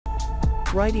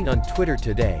Writing on Twitter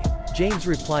today, James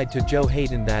replied to Joe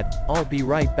Hayden that, "I'll be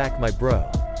right back my bro."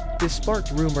 This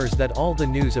sparked rumors that all the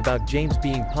news about James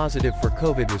being positive for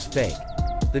COVID was fake.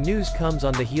 The news comes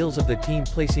on the heels of the team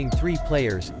placing 3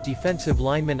 players, defensive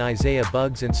lineman Isaiah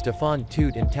Buggs and Stephon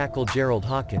Tuitt and tackle Gerald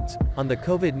Hawkins, on the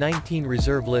COVID-19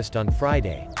 reserve list on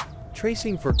Friday.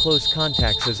 Tracing for close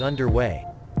contacts is underway.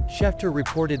 Schefter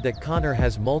reported that Connor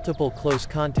has multiple close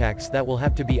contacts that will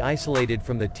have to be isolated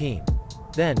from the team.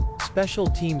 Then, special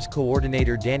teams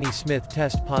coordinator Danny Smith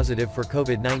test positive for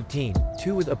COVID-19,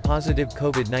 too. With a positive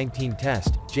COVID-19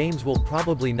 test, James will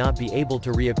probably not be able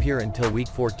to reappear until week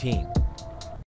 14.